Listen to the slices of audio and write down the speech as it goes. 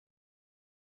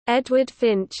Edward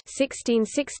Finch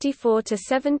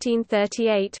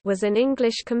 (1664–1738) was an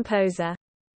English composer.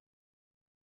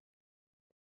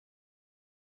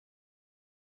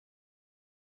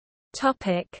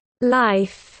 Topic: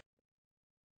 Life.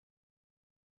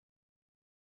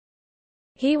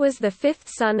 He was the fifth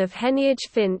son of Heneage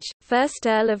Finch, 1st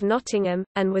Earl of Nottingham,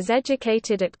 and was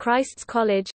educated at Christ's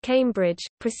College, Cambridge,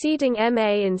 preceding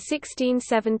M.A. in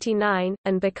 1679,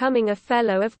 and becoming a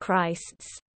Fellow of Christ's.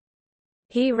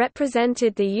 He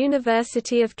represented the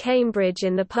University of Cambridge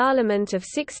in the Parliament of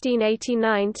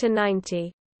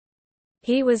 1689–90.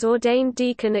 He was ordained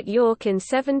deacon at York in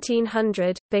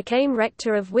 1700, became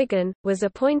rector of Wigan, was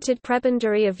appointed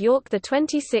prebendary of York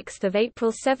 26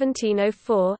 April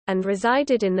 1704, and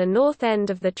resided in the north end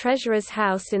of the Treasurer's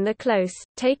house in the Close,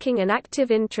 taking an active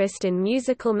interest in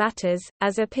musical matters,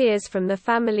 as appears from the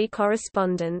family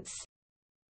correspondence.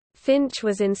 Finch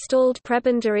was installed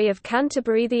prebendary of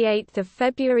Canterbury 8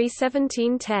 February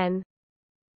 1710.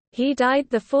 He died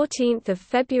 14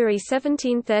 February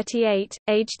 1738,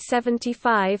 aged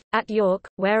 75, at York,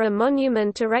 where a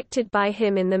monument erected by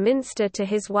him in the minster to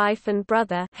his wife and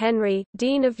brother Henry,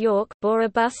 Dean of York, bore a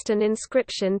bust and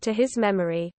inscription to his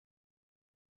memory.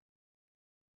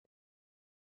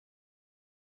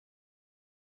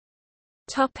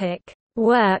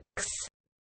 Works.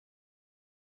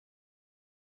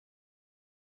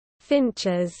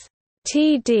 Finch's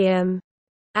Te Deum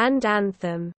and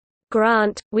anthem,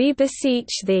 "Grant, we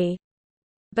beseech thee",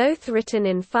 both written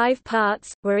in 5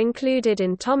 parts, were included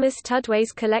in Thomas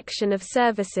Tudway's collection of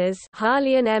services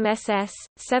Harleian MSS,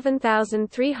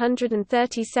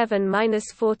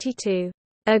 7337–42,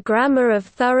 "A Grammar of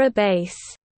Thorough Bass",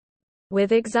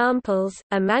 with examples.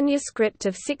 A manuscript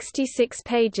of 66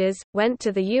 pages, went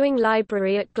to the Ewing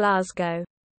Library at Glasgow.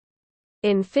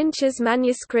 In Finch's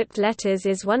manuscript letters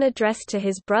is one addressed to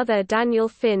his brother Daniel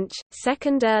Finch,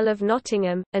 2nd Earl of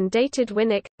Nottingham, and dated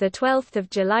Winwick, 12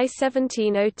 July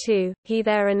 1702. He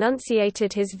there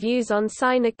enunciated his views on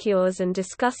sinecures and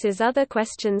discusses other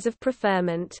questions of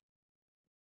preferment.